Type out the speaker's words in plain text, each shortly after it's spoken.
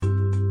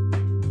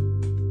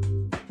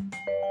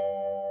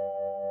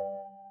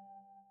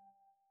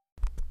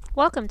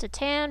Welcome to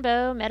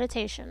Tanbo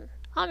Meditation.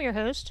 I'm your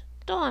host,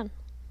 Dawn.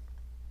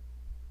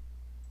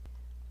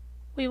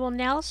 We will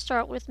now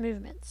start with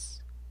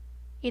movements,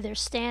 either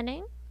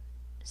standing,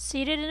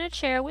 seated in a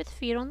chair with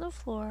feet on the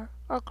floor,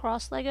 or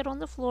cross-legged on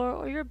the floor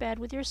or your bed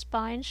with your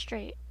spine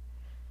straight.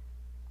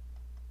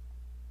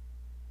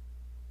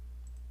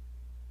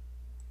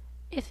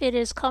 If it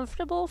is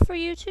comfortable for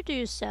you to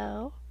do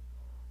so,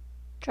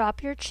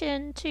 drop your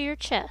chin to your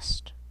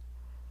chest,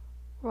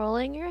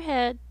 rolling your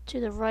head to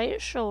the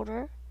right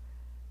shoulder,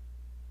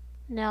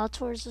 now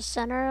towards the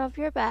center of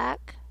your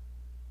back,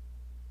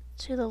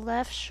 to the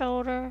left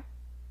shoulder,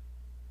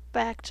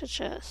 back to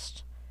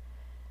chest.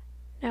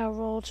 Now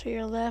roll to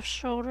your left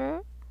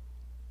shoulder,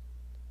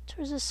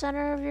 towards the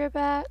center of your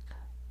back,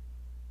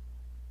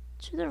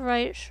 to the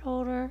right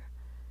shoulder,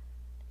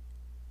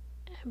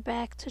 and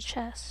back to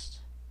chest.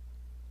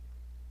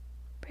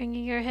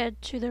 Bringing your head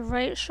to the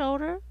right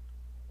shoulder,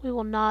 we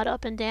will nod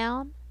up and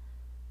down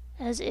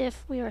as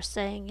if we are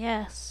saying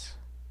yes.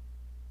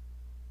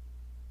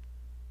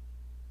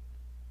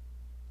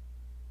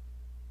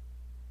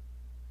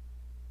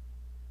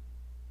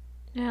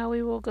 Now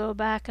we will go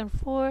back and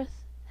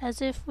forth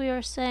as if we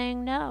are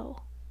saying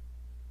no.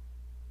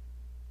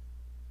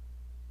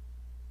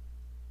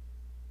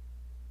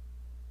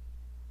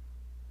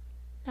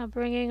 Now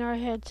bringing our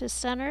head to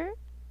center,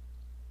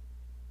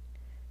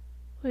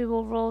 we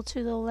will roll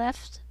to the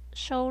left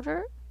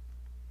shoulder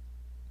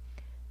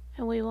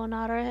and we will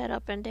nod our head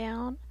up and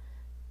down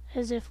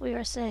as if we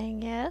are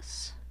saying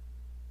yes.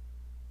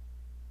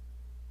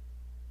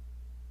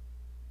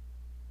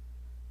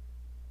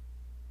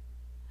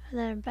 And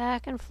then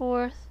back and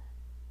forth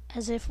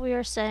as if we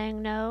are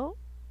saying no.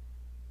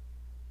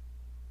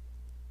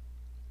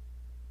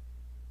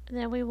 And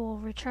then we will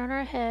return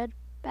our head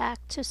back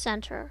to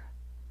center.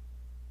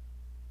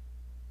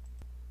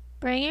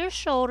 Bring your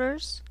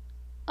shoulders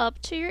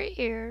up to your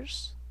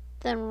ears,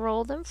 then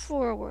roll them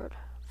forward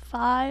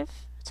 5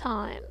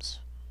 times.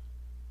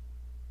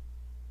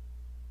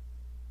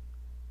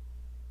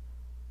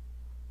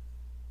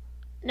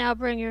 Now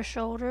bring your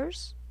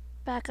shoulders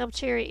back up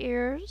to your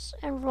ears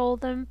and roll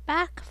them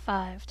back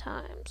 5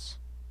 times.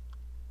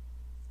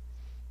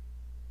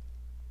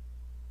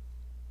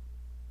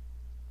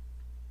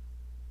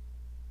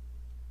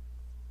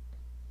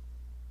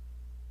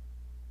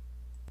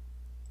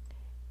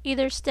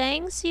 Either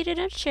staying seated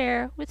in a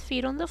chair with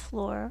feet on the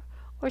floor,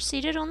 or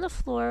seated on the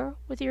floor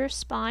with your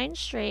spine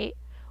straight,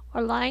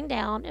 or lying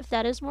down if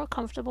that is more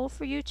comfortable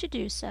for you to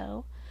do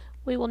so,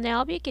 we will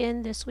now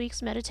begin this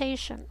week's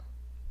meditation.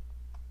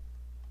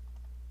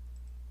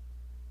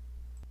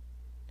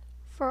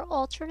 For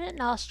alternate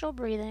nostril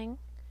breathing,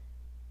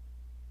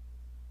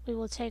 we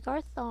will take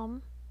our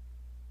thumb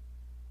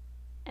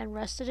and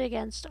rest it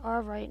against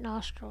our right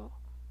nostril,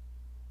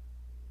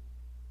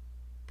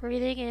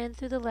 breathing in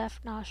through the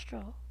left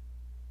nostril.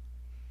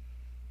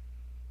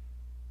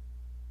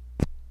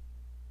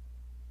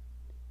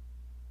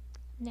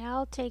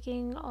 Now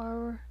taking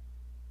our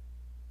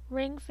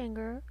ring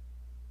finger,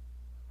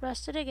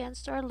 rest it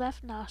against our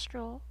left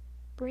nostril,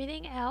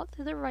 breathing out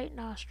through the right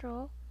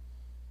nostril,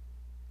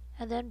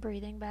 and then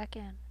breathing back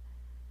in.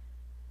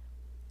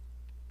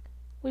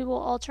 We will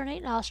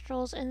alternate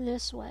nostrils in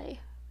this way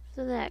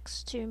for the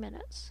next 2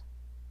 minutes.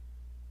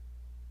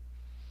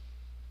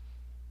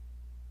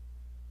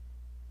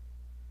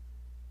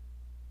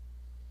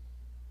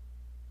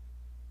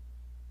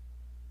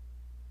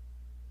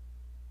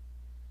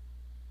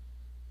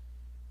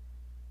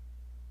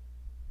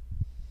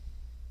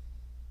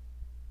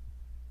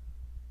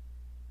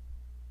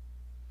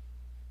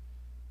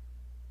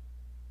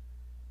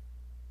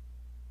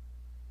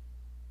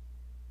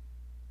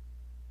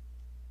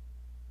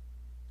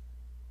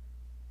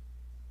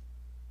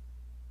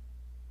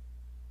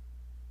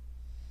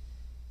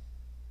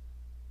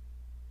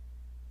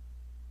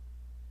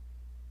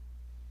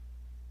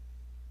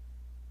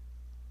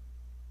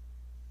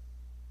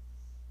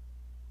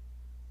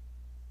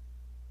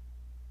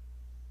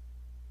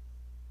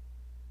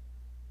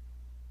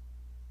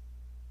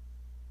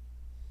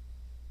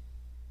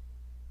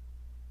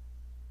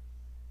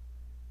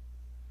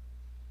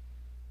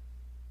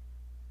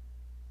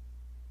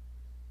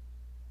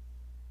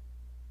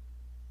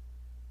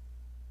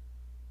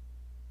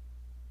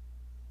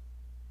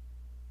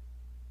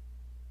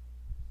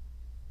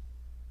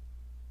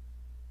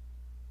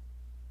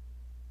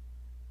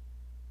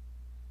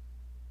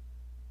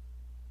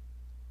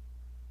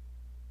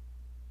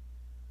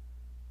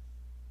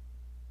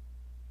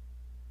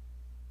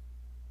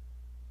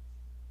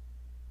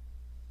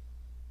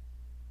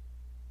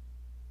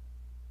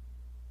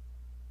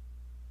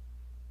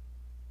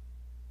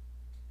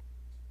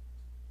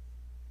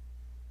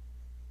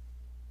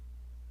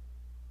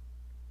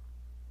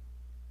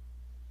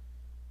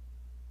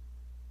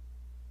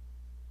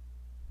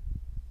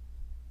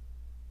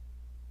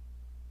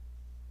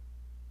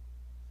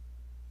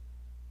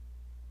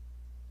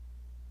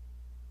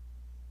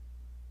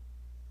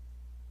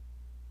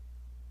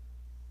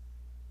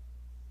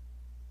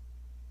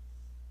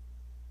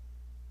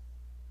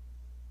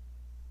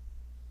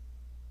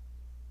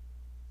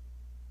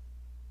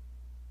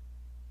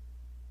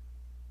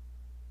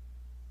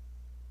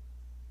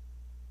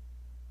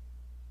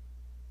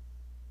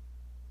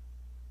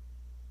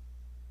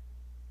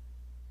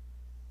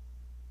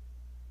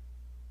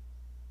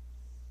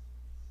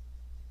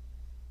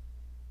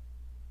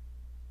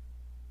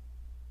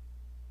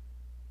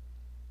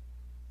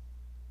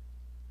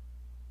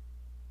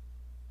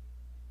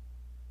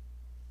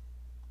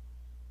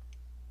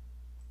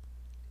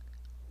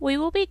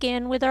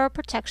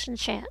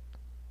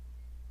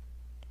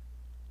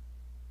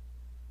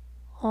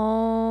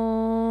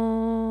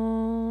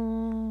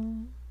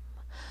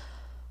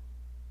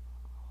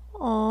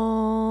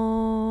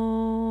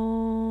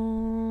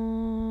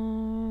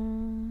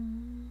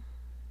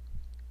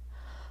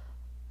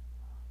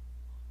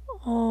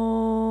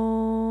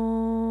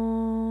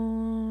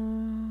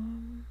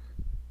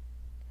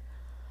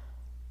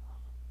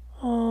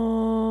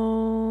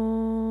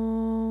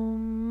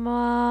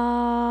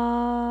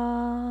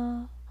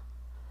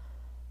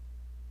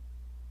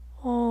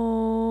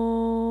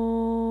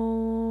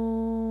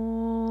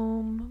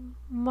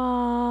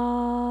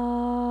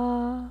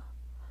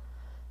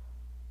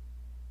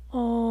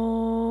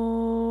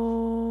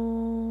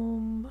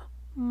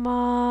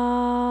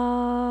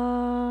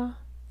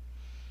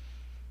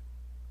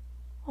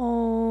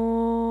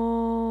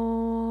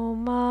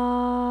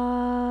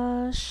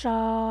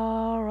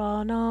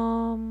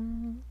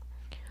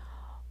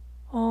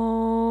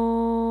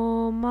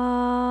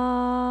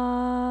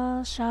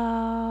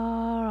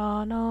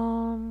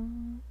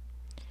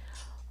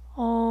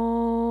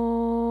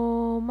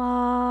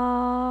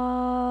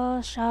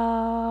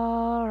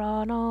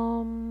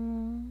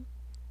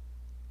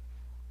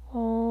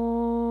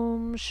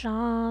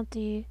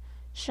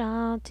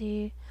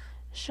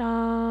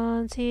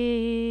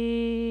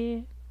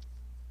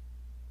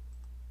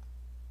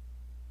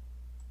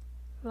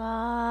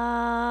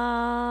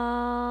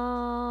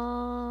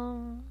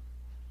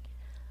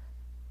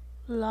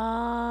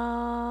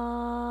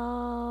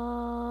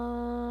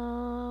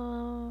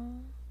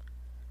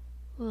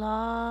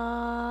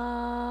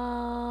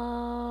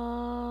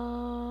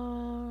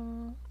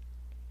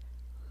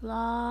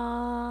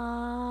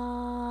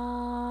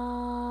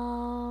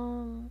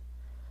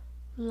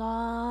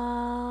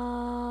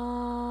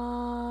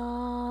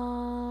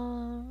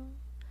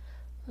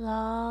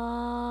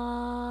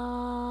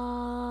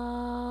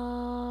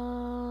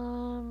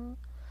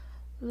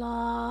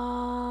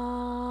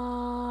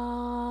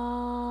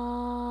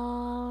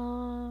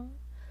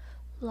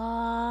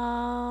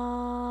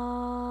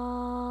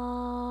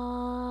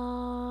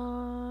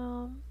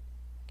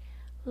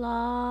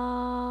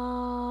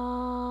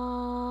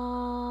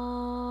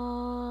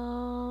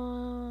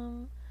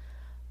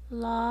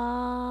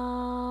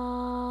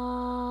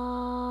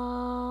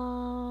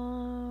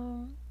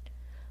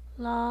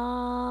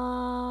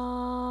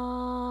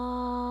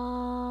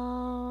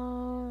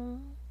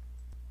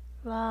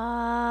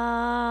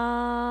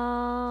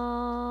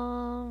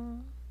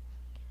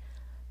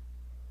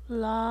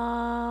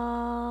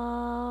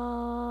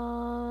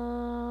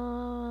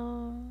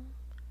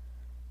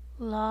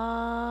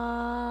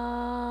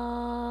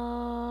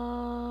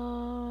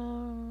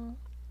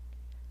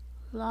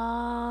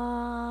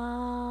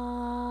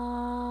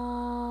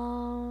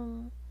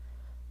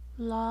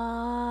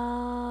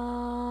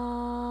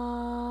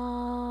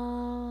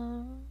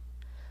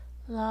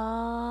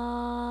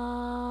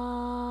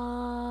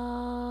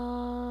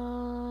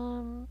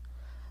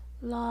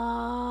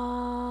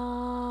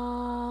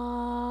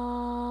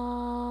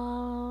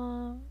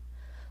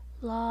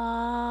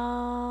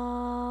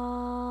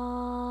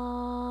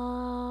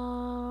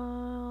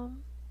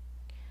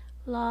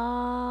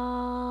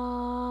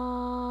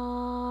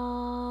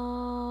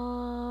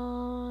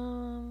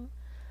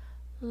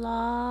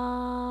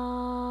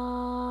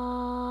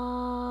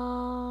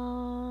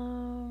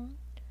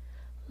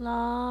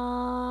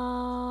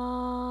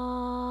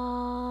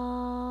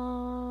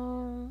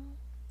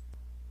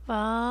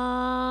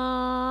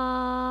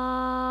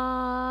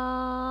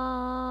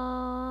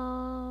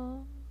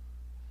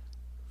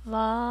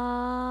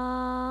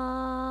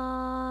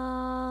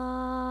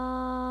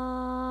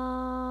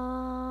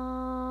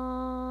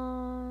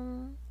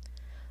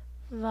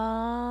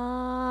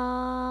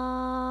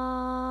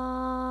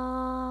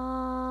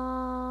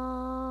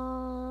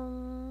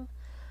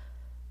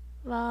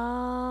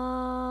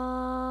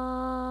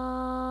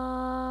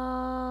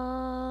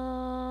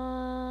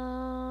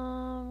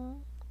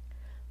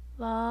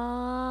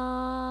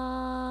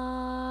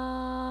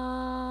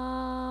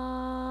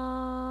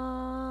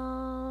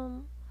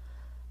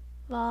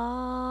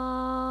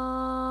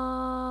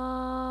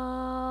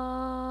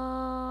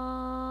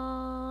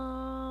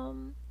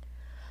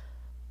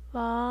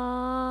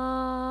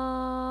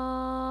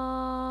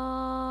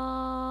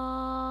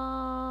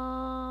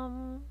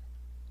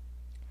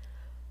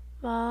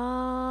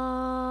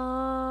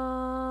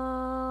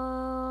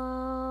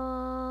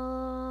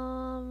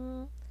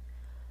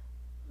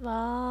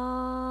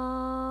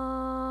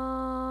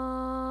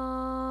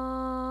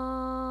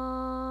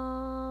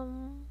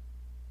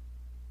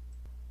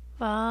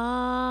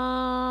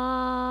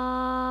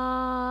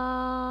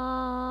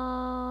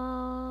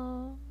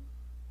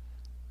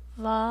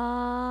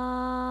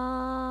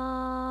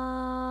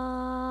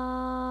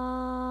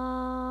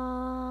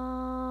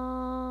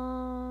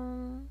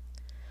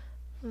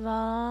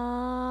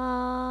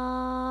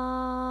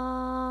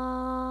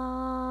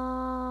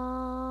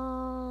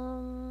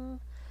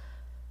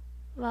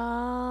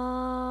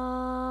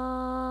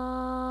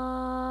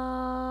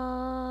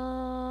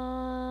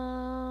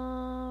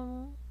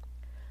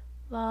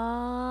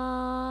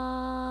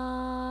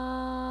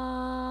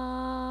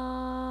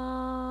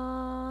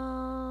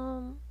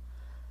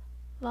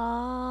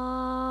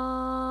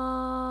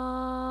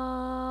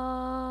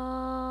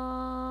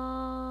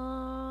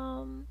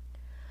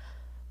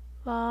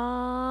 Vam.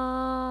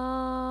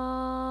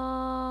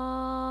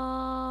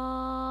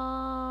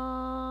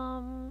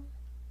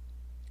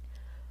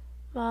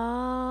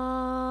 Vam.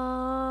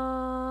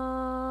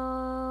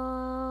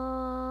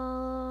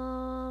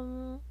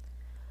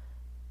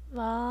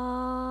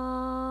 Vam.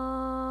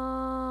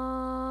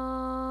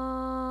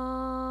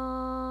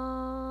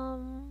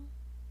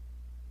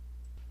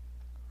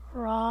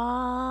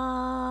 Ram.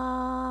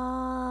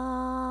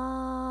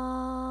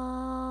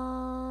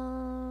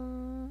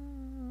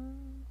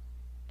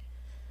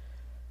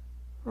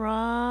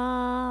 Ram.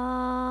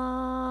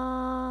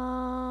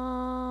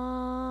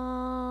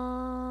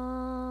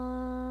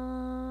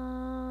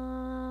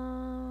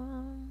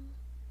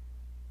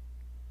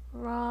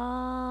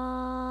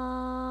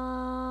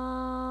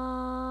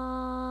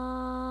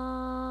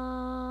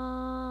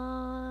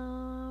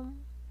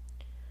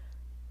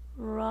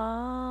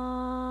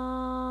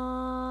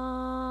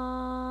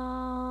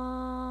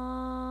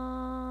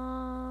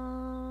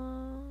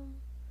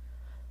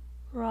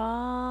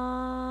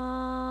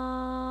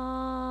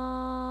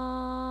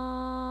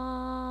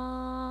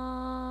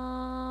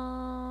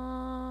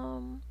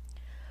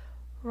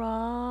 Ram.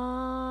 Ram.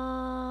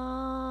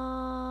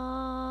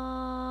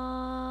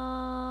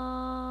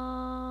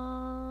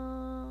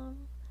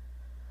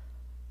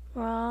 Ram.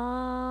 Ram.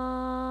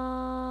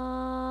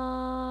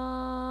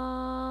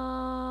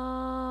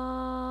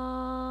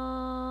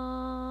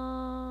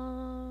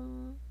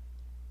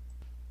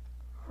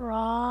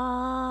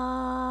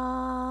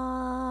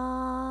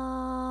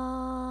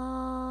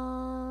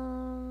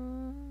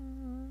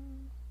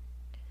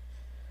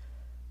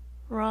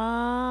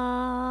 Ram.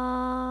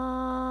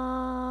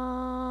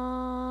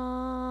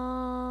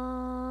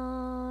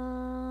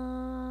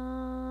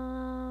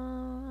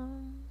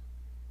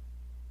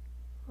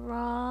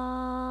 Ram.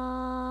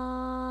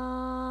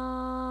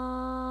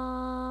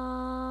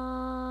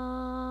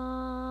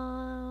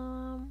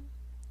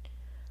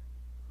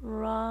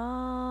 Ram.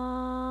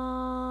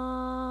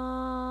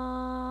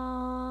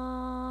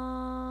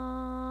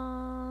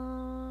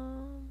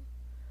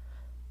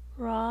 Ram.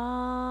 Ram.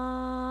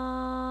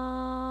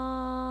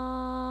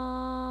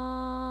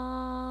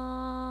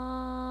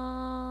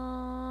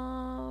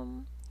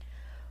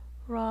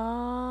 Ram.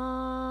 Ram.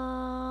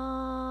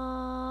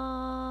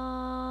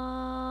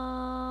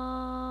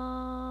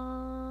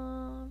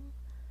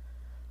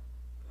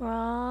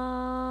 Ram.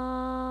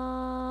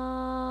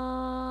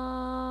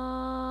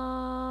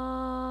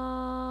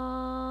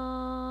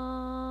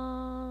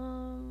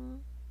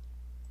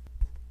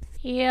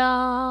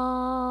 Yam.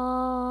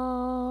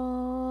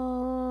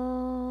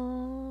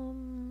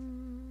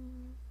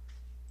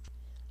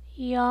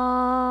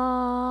 Yam.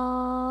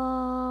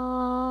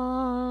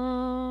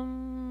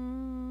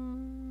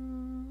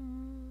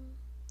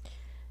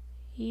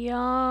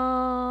 Yam.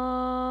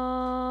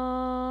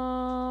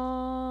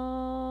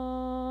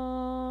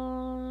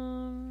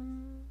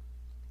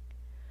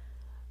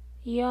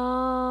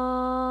 Yam.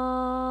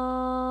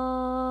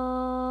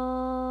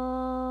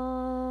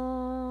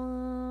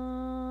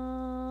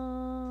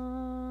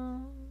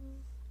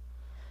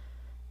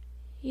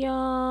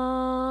 Yam.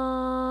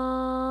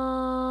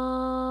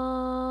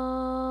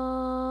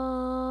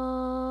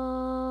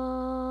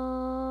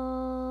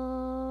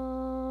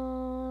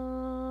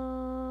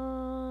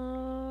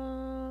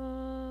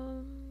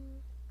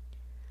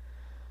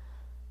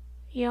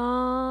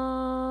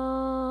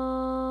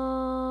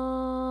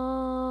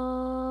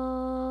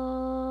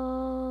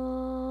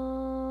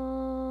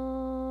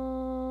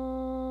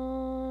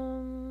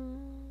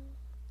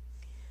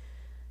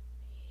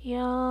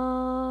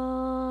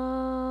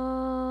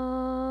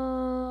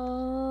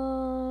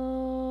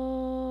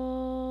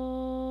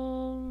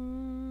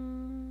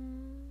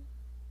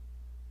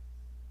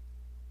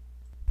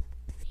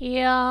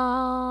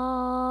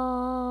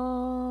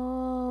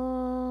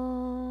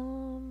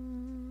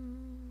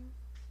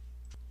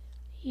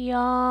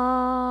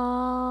 Yam.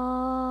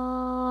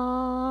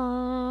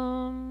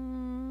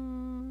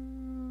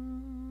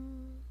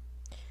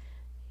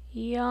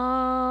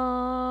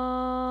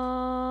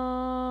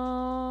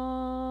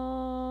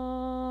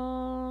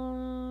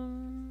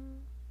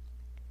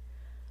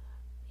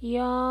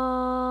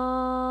 Yam.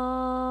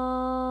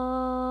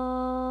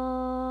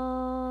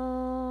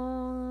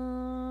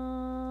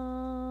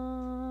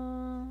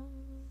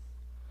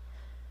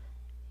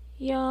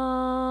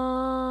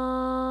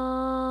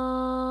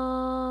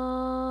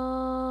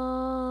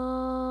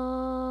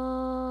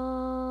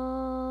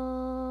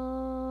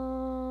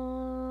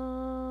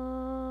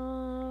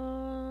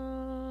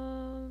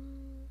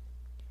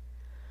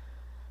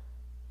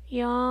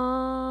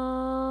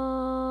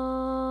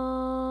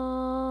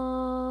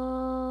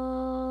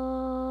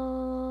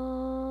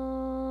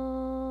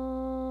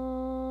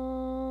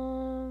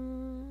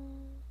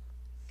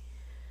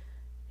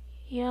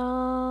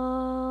 Yam.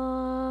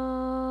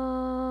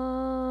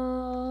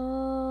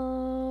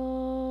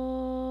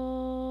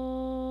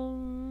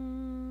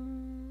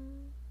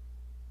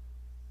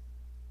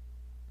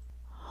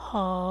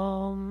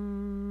 Hum.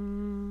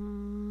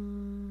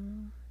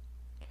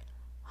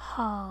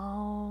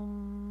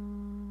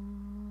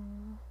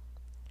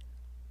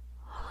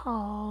 Hum.